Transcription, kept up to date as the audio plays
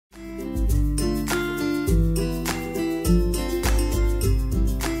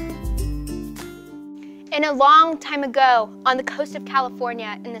In a long time ago, on the coast of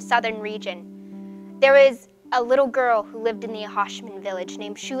California in the southern region, there was a little girl who lived in the Ahoshman village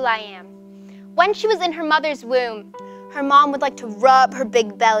named Shulayam. When she was in her mother's womb, her mom would like to rub her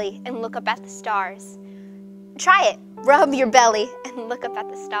big belly and look up at the stars. Try it. Rub your belly and look up at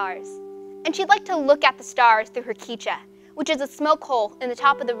the stars. And she'd like to look at the stars through her kicha, which is a smoke hole in the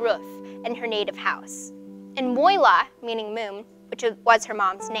top of the roof in her native house. And Moila, meaning moon, which was her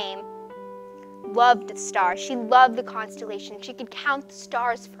mom's name, loved the stars. She loved the constellations. She could count the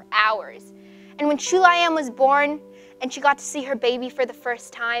stars for hours. And when Shulayam was born and she got to see her baby for the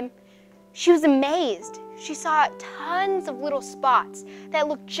first time, she was amazed. She saw tons of little spots that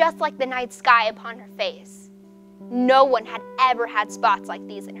looked just like the night sky upon her face. No one had ever had spots like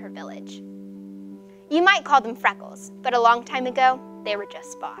these in her village. You might call them freckles, but a long time ago, they were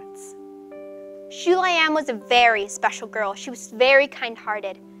just spots. Shulayam was a very special girl. She was very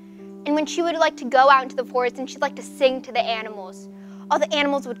kind-hearted. And when she would like to go out into the forest and she'd like to sing to the animals, all the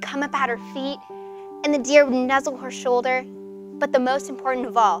animals would come up at her feet and the deer would nuzzle her shoulder. But the most important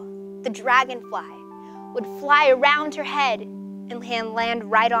of all, the dragonfly would fly around her head and land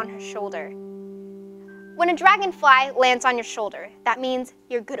right on her shoulder. When a dragonfly lands on your shoulder, that means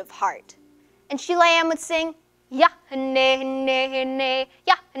you're good of heart. And Shulayam would sing, ya ne ne ne,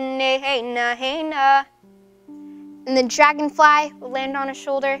 ya ne na na. And the dragonfly would land on her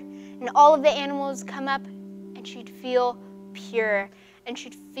shoulder, and all of the animals come up, and she'd feel pure, and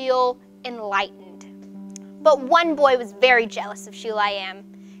she'd feel enlightened. But one boy was very jealous of Shulayam.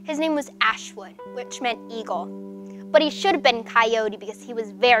 His name was Ashwood, which meant eagle. But he should have been coyote because he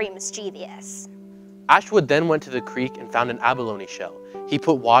was very mischievous. Ashwood then went to the creek and found an abalone shell. He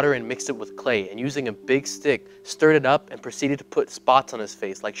put water and mixed it with clay, and using a big stick, stirred it up and proceeded to put spots on his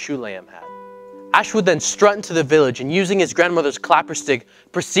face like Shulayam had. Ashwood then strut into the village and using his grandmother's clapper stick,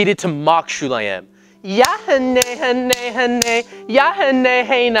 proceeded to mock Shulayam. Yahane hane hane, yahane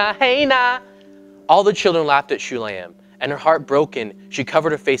heina heina. All the children laughed at Shulayam, and her heart broken, she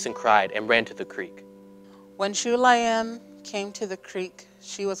covered her face and cried and ran to the creek. When Shulayam came to the creek,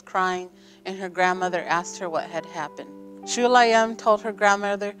 she was crying, and her grandmother asked her what had happened. Shulayam told her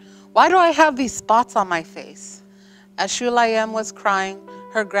grandmother, "Why do I have these spots on my face?" As Shulayam was crying,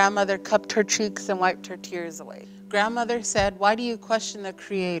 her grandmother cupped her cheeks and wiped her tears away. Grandmother said, "Why do you question the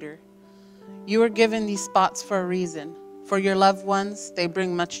Creator? You were given these spots for a reason. For your loved ones, they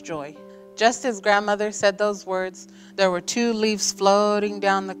bring much joy." Just as grandmother said those words, there were two leaves floating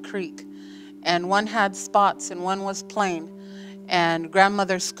down the creek, and one had spots and one was plain. And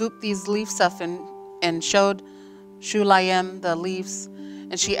grandmother scooped these leaves up and showed Shulayam the leaves,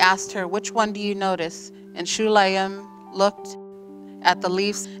 and she asked her, "Which one do you notice?" And Shulayam looked at the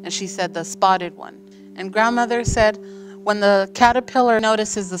leaves and she said, "The spotted one." And grandmother said, when the caterpillar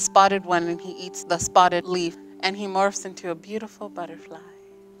notices the spotted one and he eats the spotted leaf, and he morphs into a beautiful butterfly.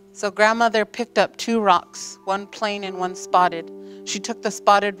 So grandmother picked up two rocks, one plain and one spotted. She took the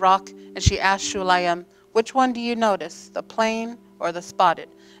spotted rock and she asked Shulayam, "Which one do you notice, the plain or the spotted?"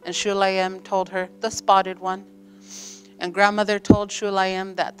 And Shulayam told her, "The spotted one." And grandmother told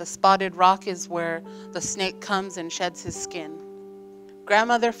Shulayam that the spotted rock is where the snake comes and sheds his skin.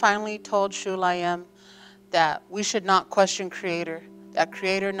 Grandmother finally told Shulayam that we should not question Creator, that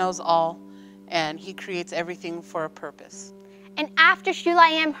Creator knows all, and He creates everything for a purpose. And after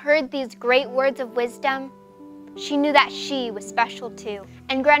Shulayam heard these great words of wisdom, she knew that she was special too.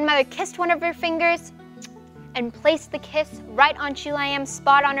 And grandmother kissed one of her fingers and placed the kiss right on Shulayam's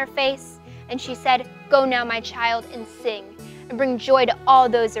spot on her face. And she said, "Go now, my child, and sing, and bring joy to all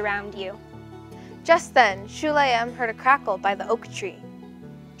those around you." Just then, Shulayam heard a crackle by the oak tree.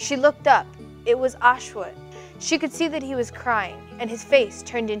 She looked up. It was Ashwood. She could see that he was crying, and his face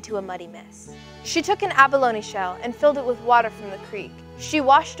turned into a muddy mess. She took an abalone shell and filled it with water from the creek. She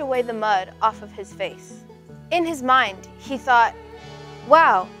washed away the mud off of his face. In his mind, he thought,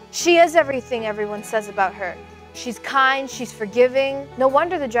 "Wow, she is everything everyone says about her. She's kind, she's forgiving. No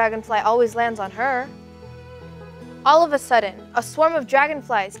wonder the dragonfly always lands on her." All of a sudden, a swarm of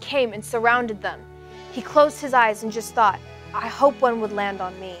dragonflies came and surrounded them. He closed his eyes and just thought, "I hope one would land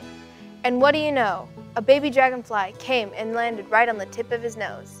on me." And what do you know? A baby dragonfly came and landed right on the tip of his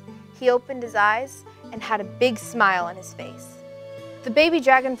nose. He opened his eyes and had a big smile on his face. The baby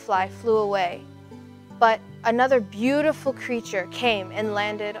dragonfly flew away, but another beautiful creature came and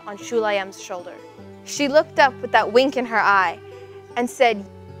landed on Shulayam's shoulder. She looked up with that wink in her eye and said,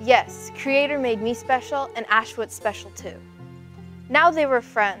 "Yes, Creator made me special and Ashwood special too." Now they were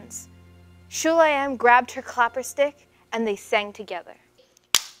friends. Shulayam grabbed her clapper stick and they sang together.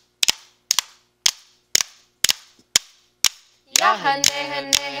 Ya hane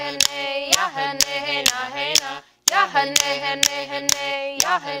hane hane, ya hane hena hena, ya hane hane hane,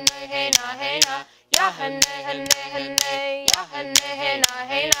 ya hane hena hena, ya hane hane hane, ya hane hena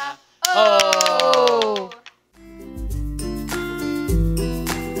hena. Oh.